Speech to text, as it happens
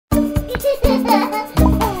Hey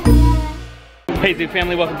Zoo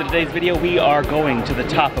family, welcome to today's video. We are going to the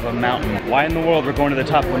top of a mountain. Why in the world we're going to the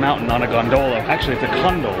top of a mountain on a gondola? Actually, it's a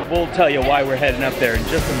condole. We'll tell you why we're heading up there in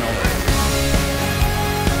just a moment.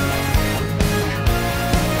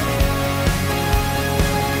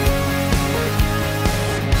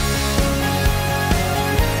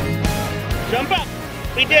 Jump up!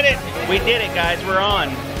 We did it! We did it, guys. We're on.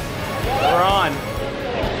 We're on.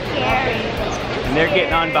 And they're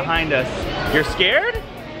getting on behind us. You're scared?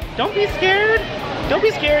 Don't be scared. Don't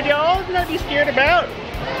be scared, y'all. There's nothing to be scared about.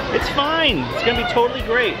 It's fine. It's gonna be totally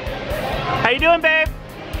great. How you doing, babe?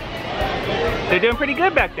 They're doing pretty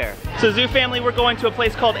good back there. So Zoo family, we're going to a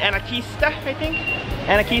place called Anakeesta, I think.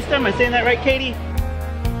 Anakeesta, am I saying that right, Katie?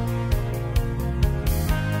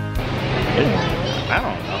 I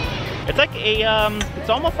don't know. It's like a, it's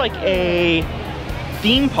almost like a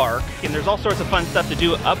theme park, and there's all sorts of fun stuff to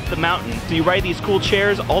do up the mountain. So you ride these cool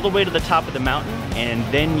chairs all the way to the top of the mountain, and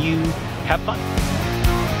then you have fun.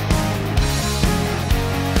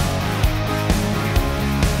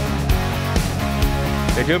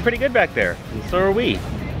 They're doing pretty good back there, and so are we.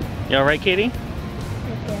 You all right, Katie?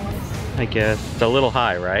 I guess. It's a little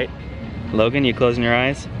high, right? Logan, you closing your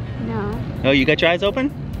eyes? No. Oh, you got your eyes open?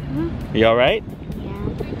 Mm-hmm. You all right? Yeah.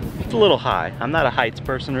 It's a little high. I'm not a heights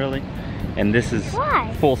person, really. And this is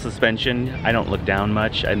full suspension. I don't look down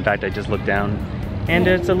much. In fact, I just look down. And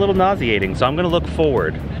it's a little nauseating, so I'm gonna look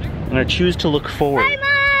forward. I'm gonna choose to look forward. Hi,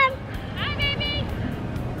 Mom! Hi, baby!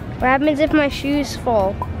 What happens if my shoes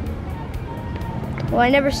fall? Will I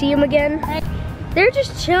never see them again? They're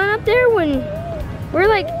just chilling up there when we're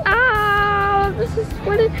like, ah, this is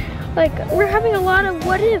what it, like, we're having a lot of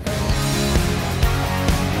what ifs.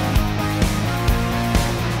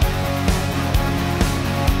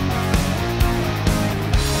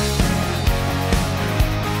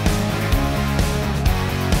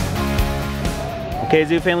 Okay,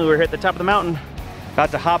 Zoo family, we're here at the top of the mountain.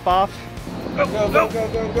 About to hop off. Go, go, go, go,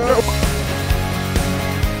 go, go.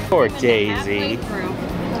 Poor Daisy.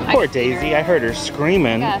 Poor Daisy, I heard her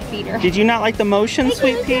screaming. I gotta feed her. Did you not like the motion,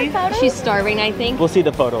 sweet pea? She's starving, I think. We'll see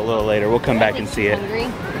the photo a little later. We'll come back and see it. Hungry.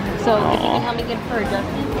 So you can help me get her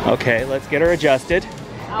adjusted. Okay, let's get her adjusted.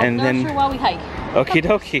 I'll nurse her while we hike. Okie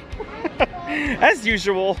dokie. As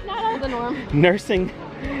usual. Not all the norm. Nursing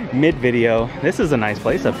mid-video. This is a nice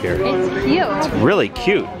place up here. It's cute. It's really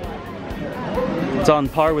cute. It's on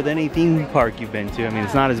par with any theme park you've been to. I mean,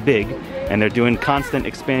 it's not as big, and they're doing constant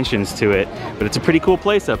expansions to it, but it's a pretty cool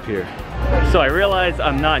place up here. So I realize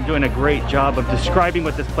I'm not doing a great job of describing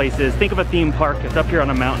what this place is. Think of a theme park. It's up here on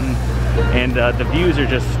a mountain, and the views are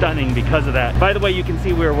just stunning because of that. By the way, you can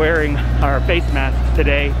see we're wearing our face masks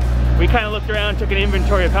today. We kind of looked around, took an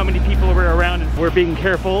inventory of how many people were around, and we're being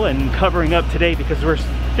careful and covering up today because we're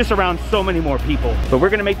just around so many more people. But we're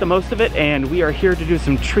gonna make the most of it, and we are here to do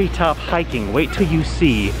some treetop hiking. Wait till you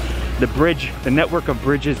see the bridge, the network of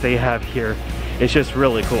bridges they have here. It's just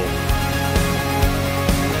really cool.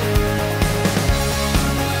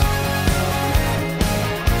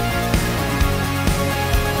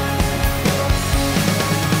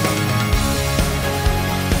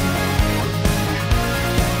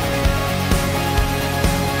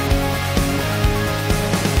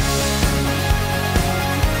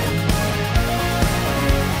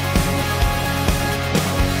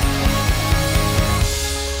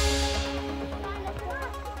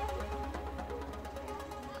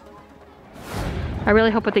 I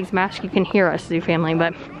really hope with these masks you can hear us, Zoo family,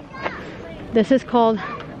 but this is called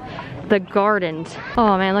the Gardens.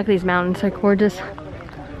 Oh man, look at these mountains, they're gorgeous.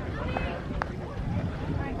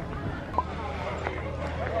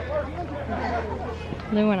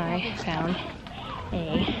 Lou and I found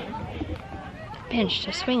a bench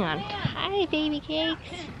to swing on. Hi, baby cakes.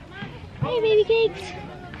 Hi, baby cakes.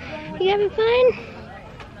 You having fun?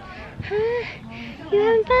 Huh? You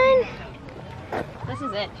having fun? This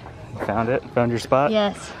is it. Found it? Found your spot?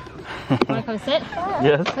 Yes. Wanna come sit?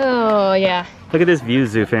 Yes. Oh, yeah. Look at this view,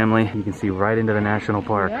 Zoo family. You can see right into the national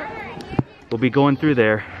park. Yep. We'll be going through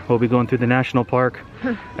there. We'll be going through the national park.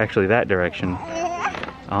 Actually, that direction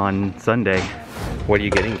on Sunday. What are you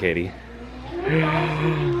getting, Katie?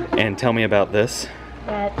 And tell me about this.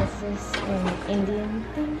 That this is an Indian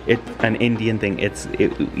thing? It's an Indian thing.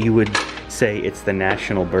 You would say it's the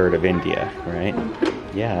national bird of India, right?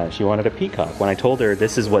 Yeah, she wanted a peacock. When I told her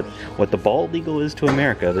this is what the bald eagle is to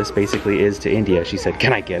America, this basically is to India, she said,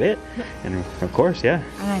 can I get it? And of course, yeah.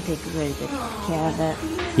 I'm gonna take really good care of it.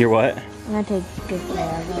 You're what? I'm gonna take good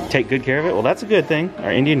care of it. Take good care of it? Well, that's a good thing.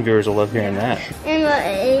 Our Indian viewers will love hearing that.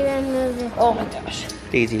 Oh my gosh.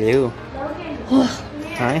 Daisy Lou.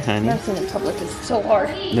 Hi, honey. Nursing in public is so hard.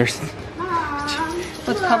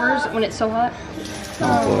 With covers when it's so hot.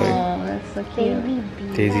 Oh boy. Oh, that's so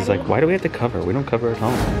cute. Daisy's like, why do we have to cover? We don't cover at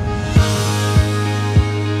home.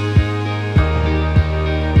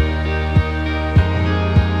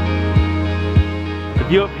 The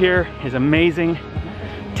view up here is amazing.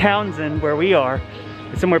 Townsend, where we are,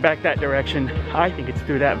 is somewhere back that direction. I think it's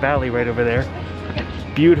through that valley right over there.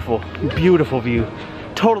 Beautiful, beautiful view.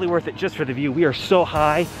 Totally worth it just for the view. We are so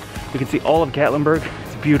high. You can see all of Gatlinburg.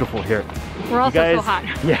 It's beautiful here. We're also so hot.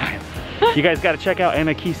 Yeah. You guys got to check out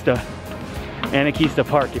Anakeesta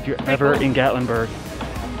Park if you're ever in Gatlinburg.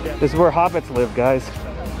 This is where hobbits live, guys.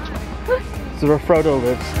 This is where Frodo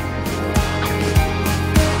lives.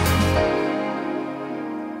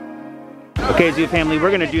 Okay, Zoo family,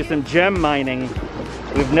 we're gonna do some gem mining.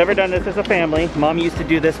 We've never done this as a family. Mom used to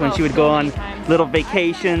do this when she would go on little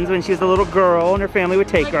vacations when she was a little girl and her family would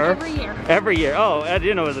take her. Every year. Every year. Oh, I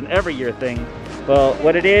didn't know it was an every year thing. Well,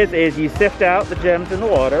 what it is you sift out the gems in the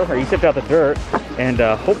water, or you sift out the dirt, and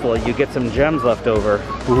hopefully you get some gems left over.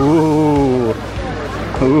 Ooh.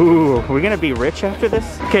 Ooh. We're gonna be rich after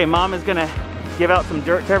this? Okay, Mom is gonna give out some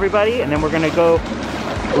dirt to everybody, and then we're gonna go,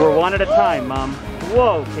 we're one at a time, Mom.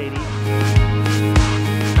 Whoa, Katie.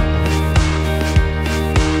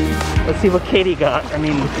 Let's see what Katie got. I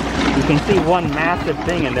mean, you can see one massive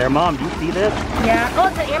thing in there. Mom, do you see this? Yeah. Oh,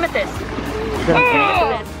 it's an amethyst. Is that an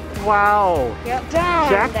amethyst? Wow. Yep.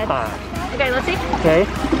 Jackpot. Okay, let's see. Okay.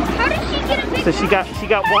 How did she get a picture? So she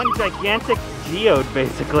got one gigantic geode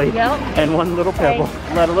basically. Yep. And one little pebble.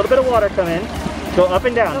 Let a little bit of water come in. Go up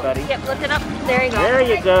and down, buddy. Yep, lift it up. There you go. There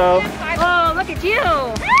you go. Oh, look at you.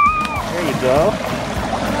 There you go.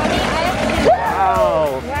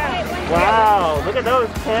 Wow. Wow. Look at those,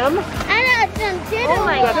 Tim. I know some too. Oh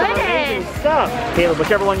my That's some amazing goodness. stuff. Caleb,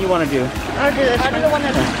 whichever one you want to do. I'll do this. I'll do the one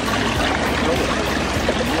that's...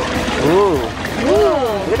 Ooh. Ooh.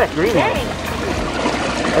 Look at that green one.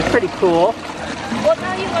 That's pretty cool. We'll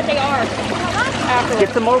tell you what they are afterwards.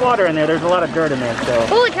 Get some more water in there. There's a lot of dirt in there, so.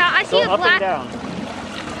 Ooh, I see Go a up black... and down.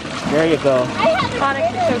 There you go.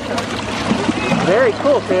 Onyx choco. Very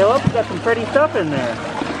cool, Caleb. You got some pretty stuff in there.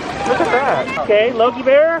 Look at that. Okay, Loki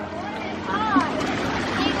Bear.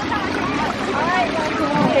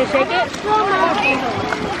 Okay, shake it.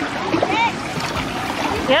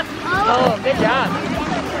 Yep. Oh, good job.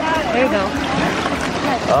 There you go.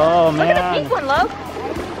 Oh, man. Look at the pink one, Lo. Look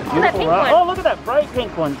at that pink rock. one. Oh, look at that bright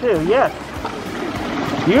pink one, too. Yes.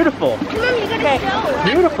 Beautiful. Mom, you gotta show.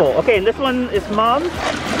 Beautiful. Okay, and this one is Mom's.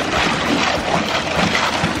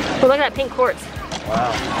 Oh, look at that pink quartz.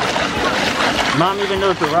 Wow. Mom even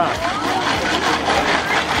knows the rock.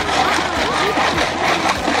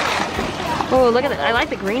 Oh, look at it. I like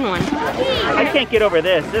the green one. I can't get over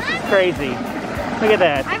this. This is crazy. Look at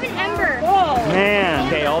that. I have an ember. Man.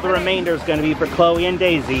 Okay, all the remainder is going to be for Chloe and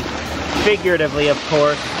Daisy. Figuratively, of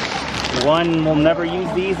course. One will never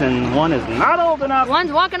use these, and one is not old enough.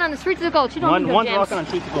 One's walking on the streets of gold. She don't need no One's gems. walking on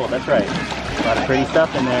streets of gold. That's right. A lot of pretty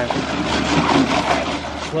stuff in there.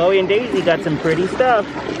 Chloe and Daisy got some pretty stuff.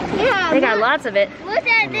 Yeah. They got lots of it. Look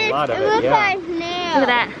at this. A lot of It it, looks yeah. like snail. Look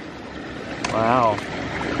at that. Wow.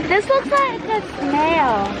 This looks like a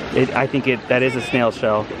snail. I think that is a snail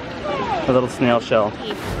shell. A little snail shell.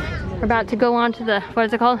 We're about to go on to the, what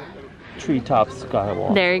is it called? Treetop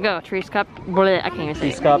skywalk. There you go. Tree cup. Bleh, I can't even say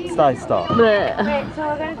it. Treetop sky stalk. Bleh. Okay, so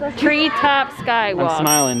we're gonna go. Treetop skywalk. I'm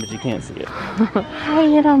smiling, but you can't see it. Hi,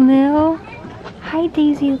 little Lil. Hi,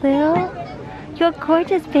 Daisy Lil. You're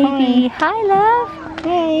gorgeous, baby. Hi, love.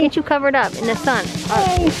 Hey. Get you covered up in the sun.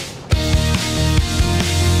 Hey.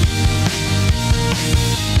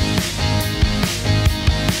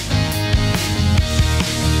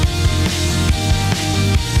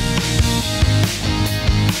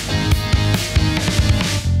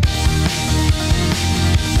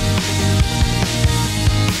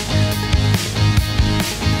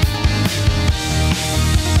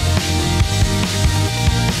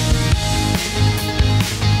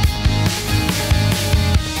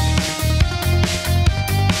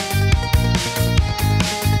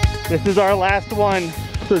 This is our last one.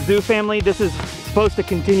 So Zoo family, this is supposed to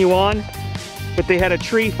continue on, but they had a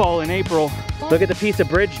tree fall in April. Look at the piece of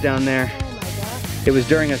bridge down there. It was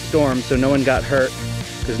during a storm, so no one got hurt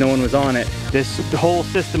because no one was on it. This whole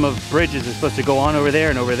system of bridges is supposed to go on over there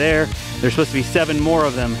and over there. There's supposed to be 7 more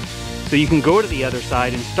of them. So you can go to the other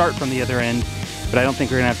side and start from the other end, but I don't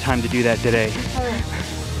think we're gonna have time to do that today.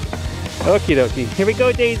 Okie dokie. Here we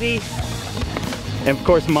go, Daisy. And of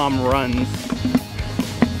course, Mom runs.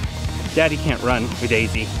 Daddy can't run with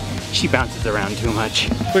Daisy. She bounces around too much.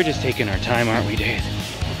 We're just taking our time, aren't we, Daisy?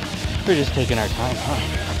 We're just taking our time, huh?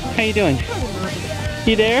 How you doing?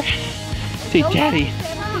 You there? Say, Daddy.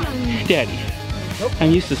 Daddy. Nope.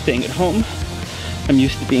 I'm used to staying at home. I'm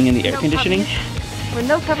used to being in the air conditioning. With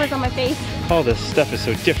no covers on my face. All this stuff is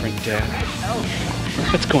so different, Dad. Oh.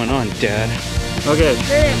 What's going on, Dad? Okay.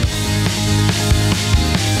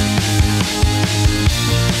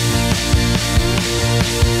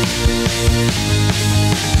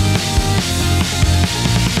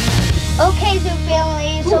 Okay, Zoo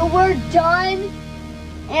Family, so we're done.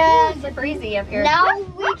 And It's crazy up here. now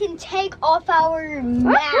we can take off our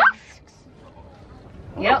masks.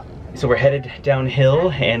 Yep. So we're headed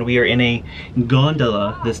downhill and we are in a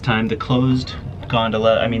gondola this time, the closed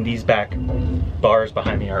gondola. I mean, these back bars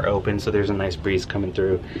behind me are open, so there's a nice breeze coming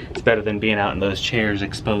through. It's better than being out in those chairs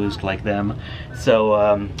exposed like them.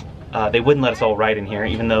 So they wouldn't let us all ride in here,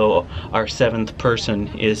 even though our 7th person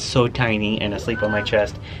is so tiny and asleep on my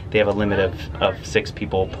chest. They have a limit of 6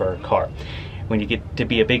 people per car. When you get to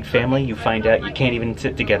be a big family, you find out you can't even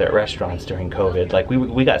sit together at restaurants during COVID. Like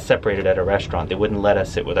we got separated at a restaurant. They wouldn't let us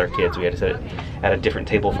sit with our kids. We had to sit at a different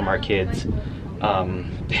table from our kids.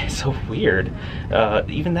 It's so weird.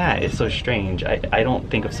 Even that is so strange. I don't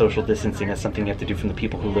think of social distancing as something you have to do from the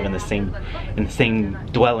people who live in the same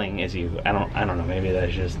dwelling as you. I don't know, maybe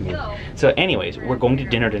that's just me. So anyways, we're going to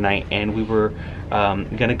dinner tonight and we were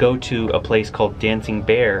gonna go to a place called Dancing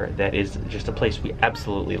Bear that is just a place we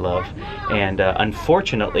absolutely love. And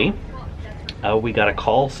unfortunately, we got a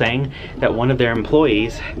call saying that one of their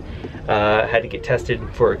employees had to get tested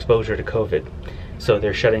for exposure to COVID. So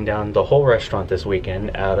they're shutting down the whole restaurant this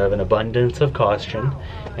weekend out of an abundance of caution,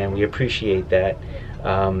 and we appreciate that.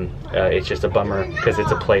 It's just a bummer because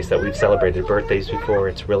it's a place that we've celebrated birthdays before.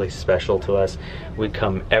 It's really special to us. We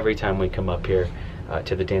come every time we come up here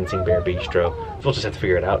to the Dancing Bear Bistro. We'll just have to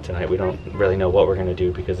figure it out tonight. We don't really know what we're gonna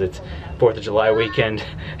do because it's 4th of July weekend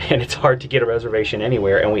and it's hard to get a reservation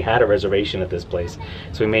anywhere, and we had a reservation at this place.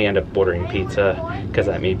 So we may end up ordering pizza because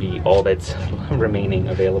that may be all that's remaining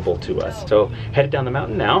available to us. So headed down the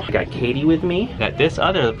mountain now. I got Katie with me. Got this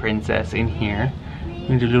other princess in here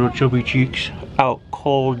with the little chubby cheeks. Out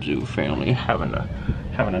cold, Zoo Family, having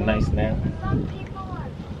a nice nap.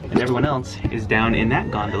 And everyone else is down in that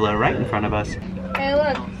gondola right in front of us. Hey,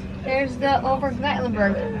 look. There's the over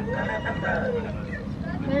Gatlinburg.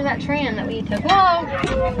 There's that tram that we took. Whoa!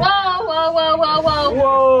 Whoa! Whoa! Whoa! Whoa! Whoa!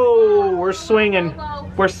 Whoa! We're swinging.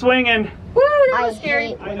 We're swinging. Woo! That was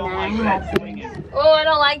scary. I don't like that swinging. Oh, I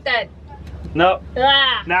don't like that. Nope.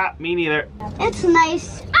 Ah. Nah, me neither. It's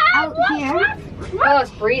nice out here. Oh,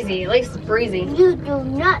 it's breezy. At least it's breezy. You do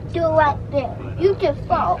not do right there. You can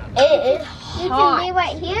fall. It is You hot. can be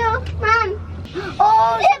right here, Mom.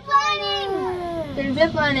 Oh, zip lining! There's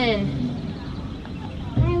zip lining.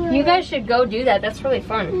 You guys should go do that. That's really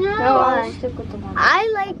fun. No, I'll stick with the one. I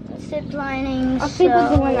like zip lining. I'll stick with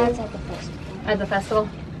the one that's at the festival. At the festival.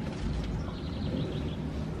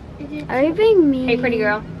 Are you being mean? Hey, pretty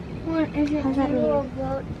girl. How's that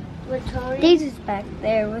mean? Daisy's back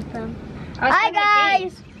there with them. Hi,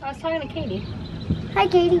 guys. I was talking to Katie. Hi,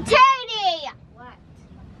 Katie. Katie! What?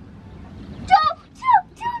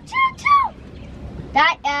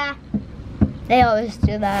 That, they always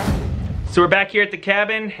do that. So we're back here at the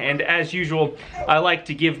cabin, and as usual, I like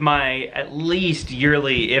to give my at least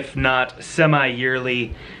yearly, if not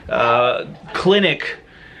semi-yearly, clinic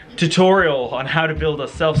tutorial on how to build a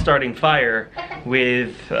self-starting fire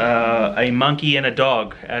with a monkey and a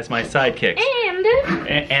dog as my sidekicks.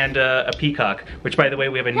 And a peacock, which by the way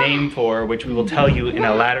we have a name for, which we will tell you in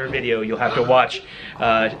a latter video you'll have to watch.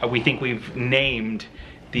 We think we've named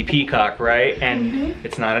the peacock, right? And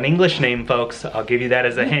it's not an English name, folks. I'll give you that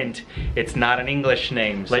as a hint. It's not an English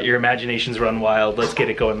name. Let your imaginations run wild. Let's get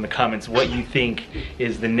it going in the comments what you think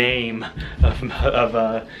is the name of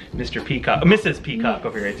Mr. Peacock, Mrs. Peacock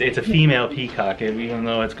over here. It's a female peacock, even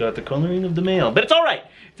though it's got the coloring of the male, but it's all right.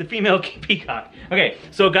 It's a female peacock. Okay,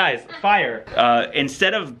 so guys, fire.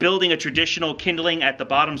 Instead of building a traditional kindling at the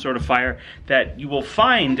bottom sort of fire that you will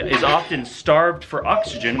find is often starved for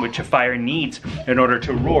oxygen, which a fire needs in order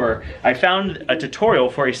to roar, I found a tutorial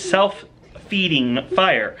for a self-feeding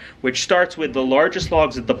fire, which starts with the largest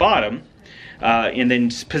logs at the bottom, and then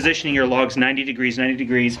positioning your logs 90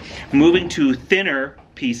 degrees, moving to thinner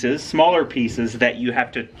pieces, smaller pieces that you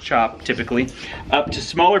have to chop typically, up to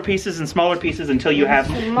smaller pieces and smaller pieces until you have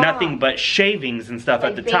nothing but shavings and stuff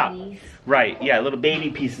at the top. Right, yeah, little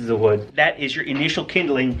baby pieces of wood. That is your initial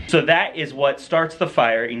kindling. So that is what starts the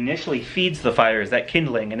fire, initially feeds the fire, is that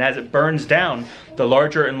kindling. And as it burns down, the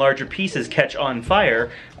larger and larger pieces catch on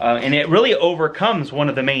fire. And it really overcomes one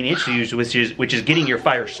of the main issues, which is getting your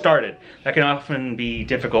fire started. That can often be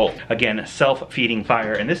difficult. Again, self-feeding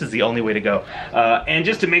fire, and this is the only way to go. And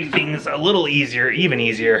just to make things a little easier, even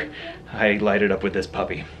easier, I light it up with this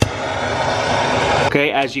puppy.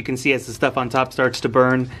 Okay, as you can see, as the stuff on top starts to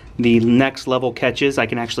burn, the next level catches. I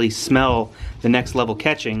can actually smell the next level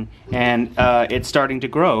catching, and it's starting to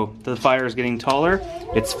grow. The fire is getting taller.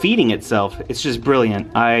 It's feeding itself. It's just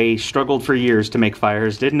brilliant. I struggled for years to make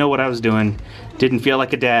fires, didn't know what I was doing, didn't feel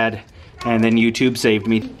like a dad, and then YouTube saved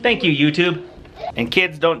me. Thank you, YouTube. And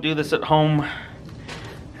kids, don't do this at home,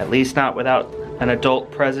 at least not without an adult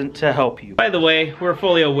present to help you. By the way, we're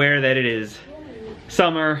fully aware that it is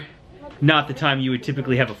summer, not the time you would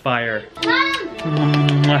typically have a fire.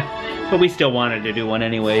 But we still wanted to do one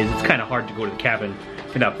anyways. It's kind of hard to go to the cabin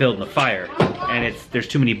without building a fire. And there's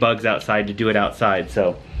too many bugs outside to do it outside,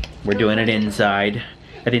 so we're doing it inside.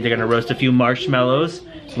 I think they're gonna roast a few marshmallows,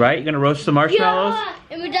 right? You're gonna roast some marshmallows? Yeah,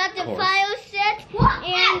 and we got the fire set,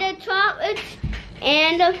 and the chocolates,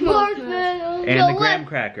 and the marshmallows. And the graham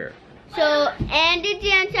cracker. So, and the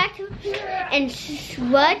dance activity, and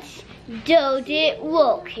what does it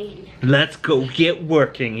working? Let's go get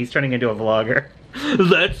working. He's turning into a vlogger.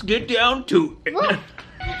 Let's get down to it.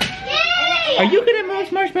 Are you gonna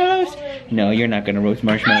roast marshmallows? No, you're not gonna roast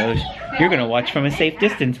marshmallows. You're gonna watch from a safe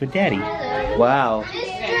distance with Daddy. Wow.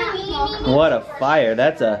 What a fire.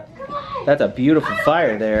 That's a beautiful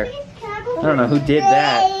fire there. I don't know who did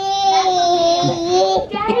that.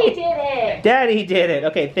 Daddy did it. Daddy did it.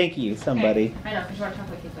 Okay, thank you, somebody. I know, because you want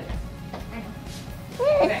chocolate cake later.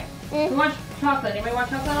 Okay. Who wants chocolate? Anybody want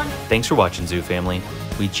chocolate on? Thanks for watching, Zoo Family.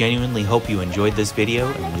 We genuinely hope you enjoyed this video,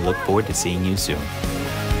 and we look forward to seeing you soon.